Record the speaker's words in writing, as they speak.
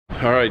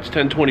All right, it's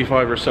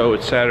 10:25 or so,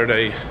 it's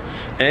Saturday,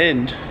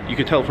 and you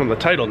can tell from the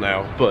title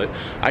now, but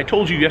I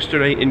told you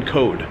yesterday in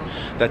code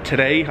that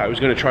today I was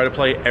gonna try to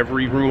play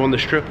every room on the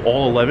strip,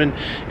 all 11.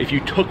 If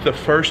you took the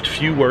first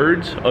few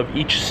words of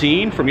each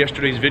scene from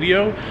yesterday's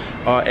video,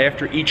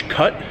 after each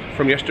cut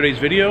from yesterday's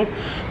video,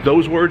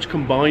 those words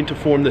combined to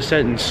form the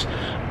sentence,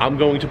 I'm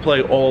going to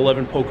play all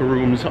 11 poker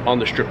rooms on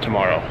the strip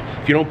tomorrow.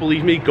 If you don't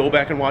believe me, go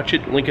back and watch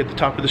it, link at the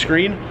top of the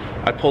screen.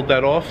 I pulled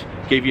that off,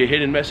 gave you a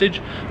hidden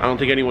message. I don't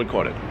think anyone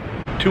caught it.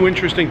 Two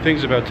interesting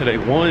things about today.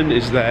 One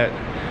is that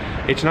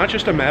it's not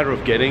just a matter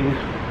of getting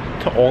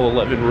to all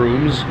 11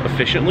 rooms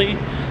efficiently.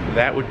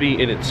 That would be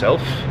in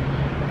itself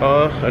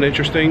an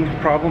interesting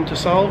problem to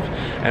solve.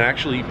 And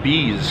actually,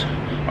 bees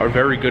are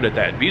very good at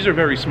that. Bees are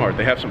very smart.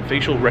 They have some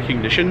facial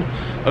recognition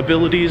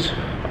abilities.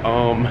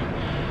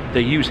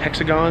 They use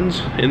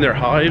hexagons in their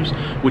hives,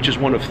 which is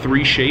one of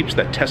 3 shapes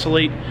that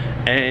tessellate,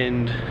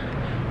 and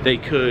they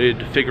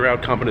could figure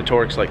out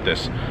combinatorics like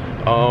this.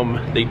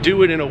 They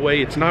do it in a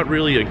way, it's not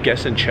really a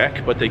guess and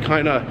check, but they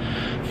kind of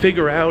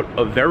figure out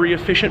a very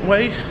efficient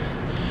way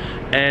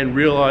and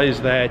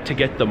realize that to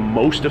get the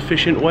most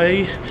efficient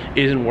way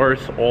isn't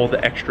worth all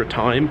the extra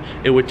time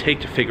it would take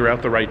to figure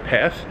out the right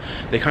path.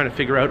 They kind of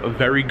figure out a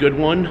very good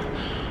one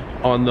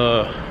on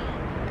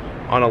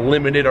a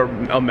limited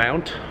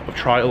amount of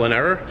trial and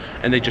error,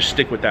 and they just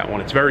stick with that one.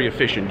 It's very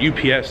efficient.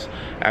 UPS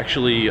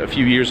actually a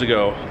few years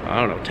ago, I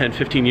don't know, 10,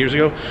 15 years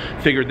ago,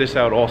 figured this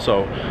out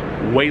also.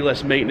 Way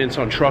less maintenance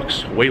on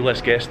trucks, way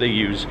less gas they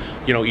use.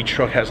 You know, each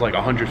truck has like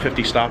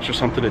 150 stops or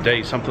something a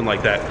day, something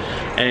like that.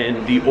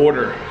 And the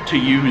order to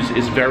use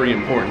is very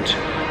important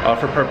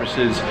for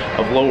purposes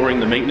of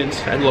lowering the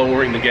maintenance and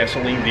lowering the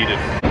gasoline needed.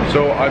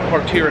 So I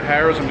parked here at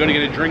Harrah's. I'm gonna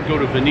get a drink, go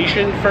to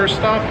Venetian first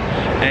stop,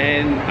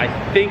 and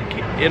I think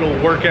it'll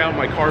work out,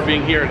 my car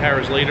being here at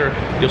Harrah's later.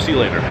 You'll see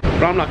later.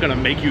 But I'm not gonna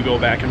make you go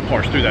back and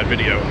parse through that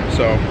video.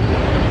 So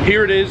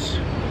here it is,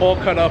 all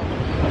cut up.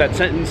 That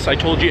sentence I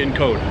told you in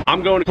code.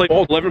 I'm going to play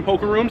all 11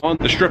 poker rooms on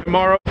the strip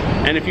tomorrow,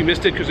 and if you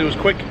missed it because it was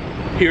quick,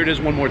 here it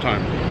is one more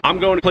time. I'm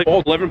going to play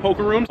all 11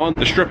 poker rooms on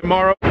the strip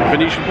tomorrow.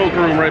 Venetian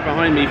poker room right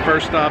behind me,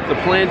 first stop. The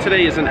plan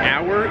today is an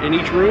hour in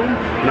each room,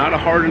 not a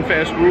hard and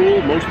fast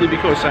rule, mostly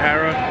because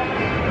Sahara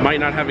might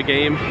not have a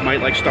game,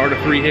 might like start a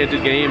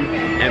 3-handed game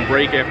and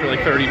break after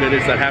like 30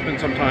 minutes. That happens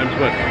sometimes,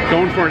 but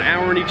going for an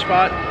hour in each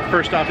spot,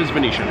 first stop is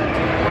Venetian.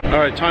 All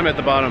right, time at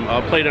the bottom.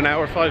 Played an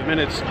hour, 5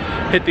 minutes,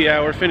 hit the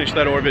hour, finished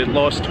that orbit,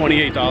 lost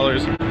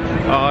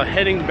 $28.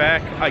 Heading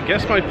back, I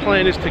guess my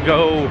plan is to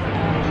go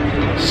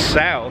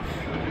south,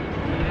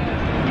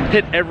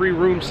 hit every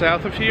room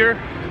south of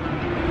here,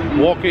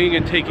 walking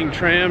and taking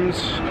trams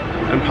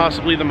and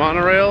possibly the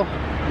monorail.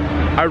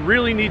 I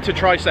really need to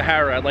try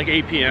Sahara at like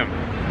 8 p.m.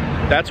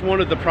 That's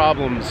one of the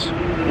problems,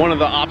 one of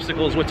the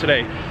obstacles with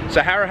today.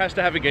 Sahara has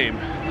to have a game,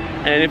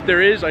 and if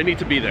there is, I need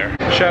to be there.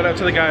 Shout out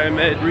to the guy I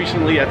met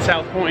recently at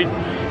South Point.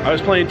 I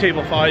was playing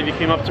table 5, you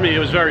came up to me, it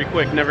was very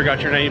quick, never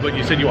got your name, but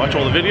you said you watch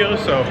all the videos,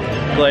 so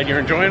glad you're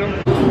enjoying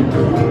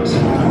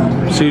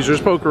them. Caesar's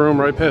Poker Room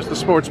right past the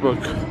sports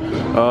book.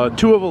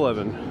 2 of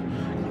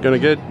 11. Gonna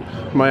get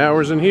my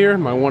hours in here,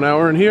 my 1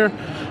 hour in here,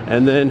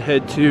 and then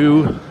head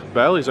to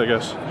Bally's, I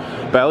guess.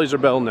 Bally's or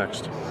Bell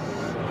next.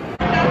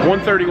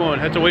 1:31,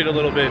 had to wait a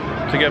little bit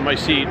to get my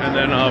seat, and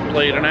then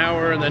played an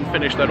hour and then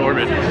finished that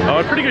orbit.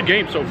 Pretty good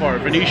game so far,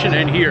 Venetian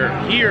and here.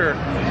 Here,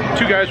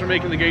 2 guys were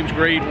making the games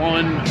great.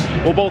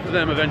 Both of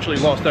them eventually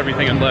lost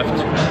everything and left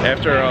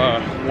after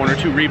 1 or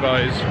 2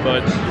 rebuys,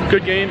 but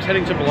good games.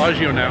 Heading to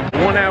Bellagio now.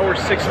 1 hour,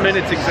 6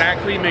 minutes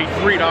exactly, made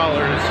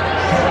 $3.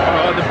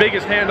 The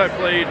biggest hand I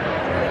played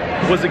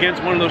was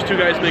against one of those 2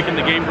 guys making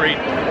the game great.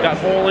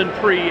 Got all in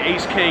pre,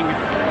 ace-king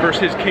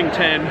versus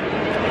king-10.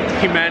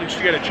 He managed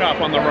to get a chop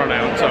on the run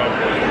out, so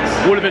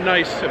would have been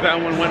nice if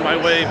that one went my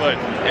way, but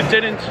it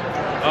didn't.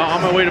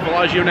 On my way to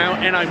Bellagio now,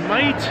 and I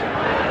might,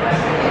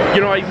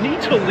 you know, I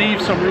need to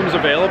leave some rooms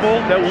available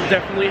that will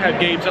definitely have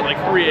games at like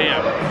 3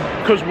 a.m.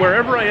 because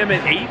wherever I am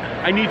at 8,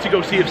 I need to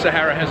go see if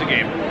Sahara has a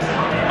game.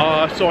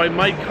 So I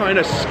might kind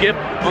of skip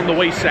on the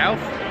way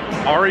south,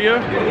 Aria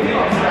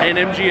and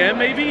MGM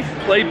maybe,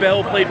 play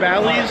Bell, play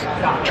Bally's,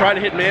 try to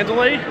hit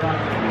Mandalay,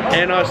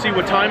 and see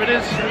what time it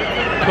is,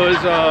 because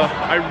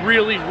I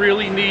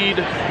really need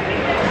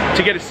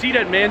to get a seat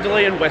at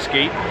Mandalay and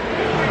Westgate.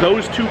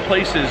 Those 2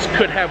 places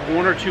could have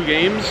 1 or 2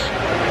 games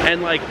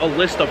and like a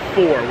list of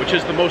 4, which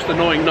is the most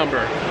annoying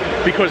number,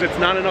 because it's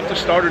not enough to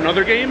start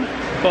another game,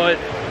 but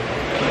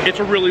it's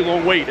a really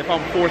long wait if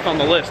I'm 4th on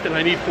the list and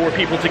I need 4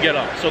 people to get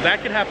up. So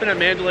that could happen at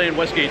Mandalay and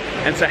Westgate,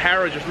 and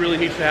Sahara just really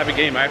needs to have a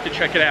game. I have to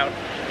check it out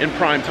in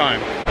prime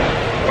time.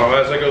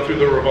 As I go through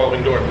the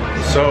revolving door.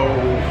 So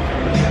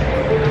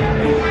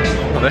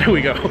there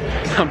we go.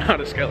 I'm not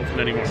a skeleton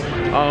anymore.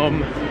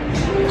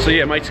 So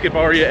yeah, might skip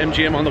Aria,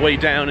 MGM on the way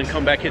down and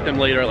come back, hit them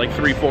later at like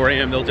 3, 4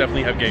 a.m. They'll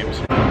definitely have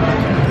games.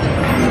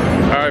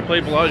 All right,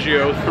 play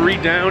Bellagio, 3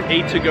 down,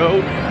 8 to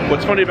go.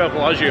 What's funny about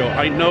Bellagio,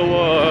 I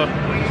know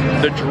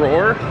the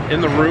drawer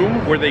in the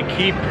room where they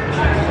keep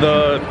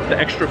the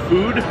extra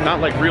food, not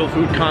like real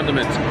food,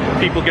 condiments.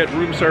 People get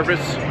room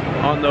service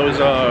on those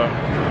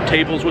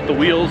tables with the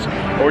wheels,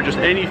 or just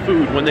any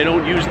food, when they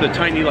don't use the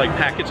tiny like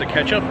packets of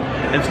ketchup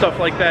and stuff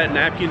like that,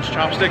 napkins,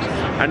 chopsticks,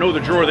 I know the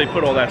drawer they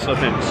put all that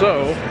stuff in.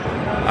 So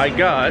I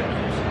got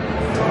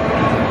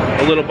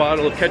a little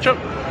bottle of ketchup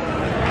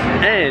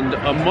and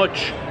a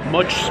much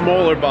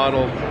smaller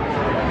bottle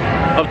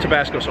of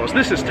Tabasco sauce.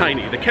 This is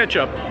tiny. The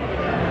ketchup,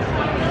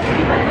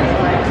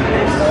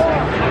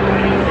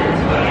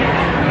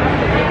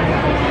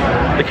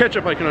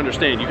 I can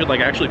understand. You could like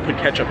actually put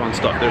ketchup on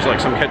stuff. There's like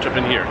some ketchup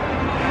in here.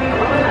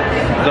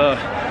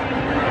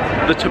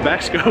 The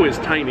Tabasco is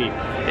tiny.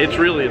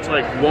 It's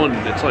like one,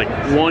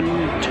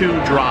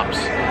 2 drops,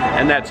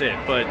 and that's it.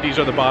 But these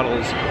are the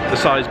bottles, the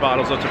size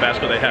bottles of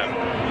Tabasco they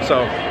have.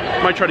 So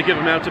I might try to give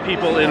them out to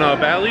people in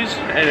Bally's,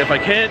 and if I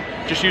can't,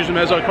 just use them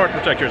as cart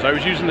protectors. I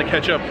was using the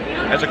ketchup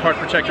as a cart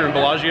protector in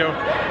Bellagio,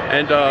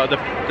 and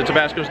the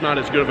Tabasco's not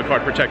as good of a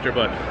cart protector,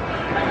 but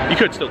you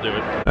could still do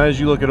it. As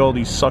you look at all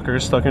these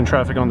suckers stuck in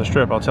traffic on the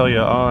strip, I'll tell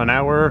you, an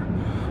hour,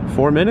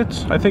 4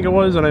 minutes, I think it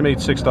was, and I made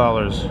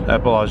 $6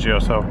 at Bellagio.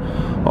 So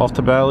off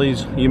to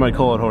Bally's, you might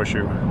call it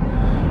Horseshoe.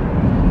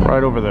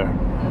 Right over there.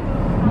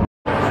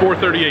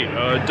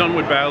 4:38, done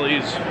with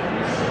Bally's.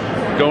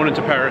 Going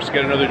into Paris,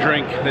 get another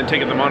drink, then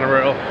taking the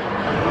monorail,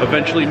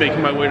 eventually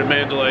making my way to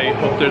Mandalay.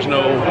 Hope there's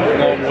no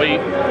long wait.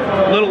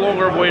 A little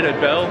longer of wait at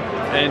Bell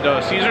and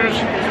Caesars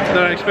than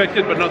I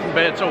expected, but nothing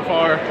bad so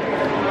far.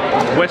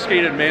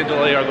 Westgate and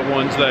Mandalay are the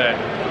ones that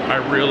I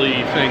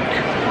really think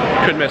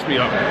could mess me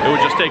up. It would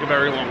just take a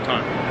very long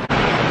time.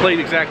 Played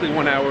exactly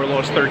 1 hour,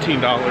 lost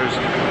 $13.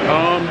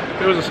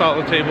 It was a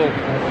solid table.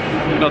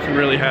 Nothing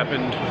really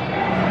happened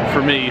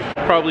for me.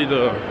 Probably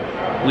the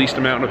least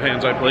amount of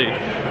hands I played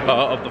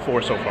of the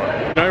 4 so far.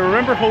 I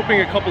remember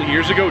hoping a couple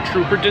years ago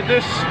Trooper did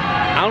this.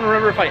 I don't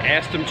remember if I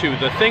asked him to.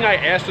 The thing I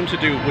asked him to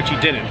do, which he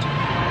didn't,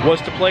 was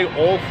to play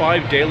all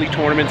 5 daily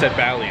tournaments at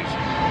Bally's.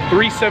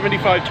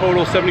 $375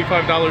 total,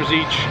 $75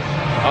 each.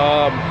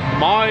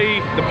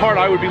 The part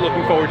I would be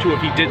looking forward to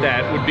if he did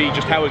that would be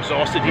just how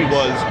exhausted he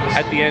was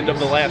at the end of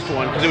the last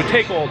one, because it would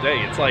take all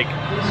day. It's like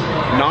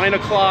 9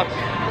 o'clock,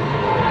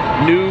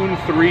 noon,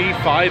 3,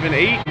 5, and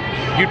 8.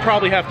 You'd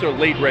probably have to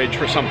late reg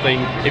for something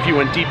if you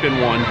went deep in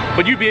one,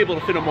 but you'd be able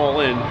to fit them all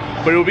in,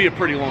 but it would be a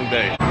pretty long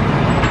day.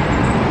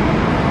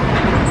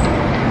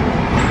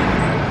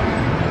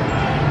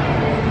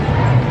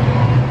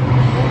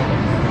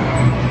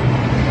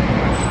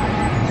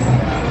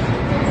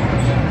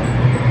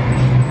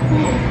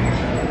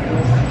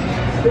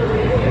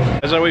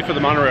 As I wait for the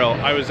monorail,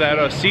 I was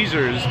at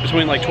Caesars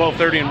between like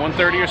 12:30 and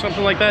 1:30 or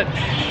something like that.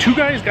 2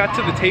 guys got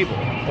to the table,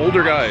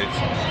 older guys,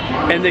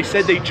 and they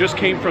said they just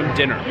came from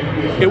dinner.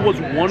 It was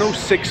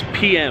 1:06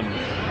 p.m.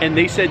 and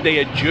they said they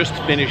had just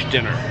finished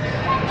dinner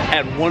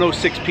at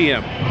 1:06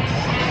 p.m.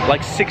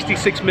 Like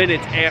 66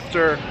 minutes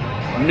after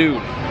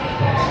noon.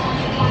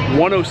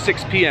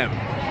 1:06 p.m.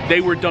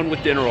 They were done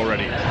with dinner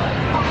already.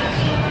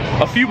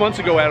 A few months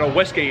ago at a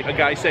Westgate, a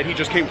guy said he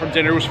just came from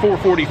dinner. It was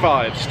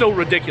 4:45. Still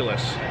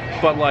ridiculous,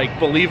 but like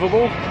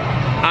believable.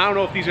 I don't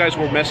know if these guys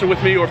were messing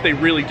with me or if they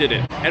really did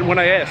it. And when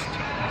I asked,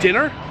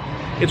 dinner?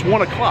 It's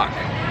 1 o'clock.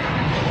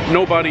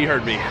 Nobody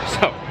heard me.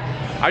 So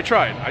I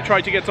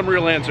tried to get some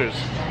real answers,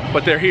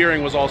 but their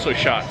hearing was also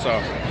shot,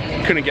 so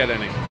couldn't get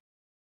any.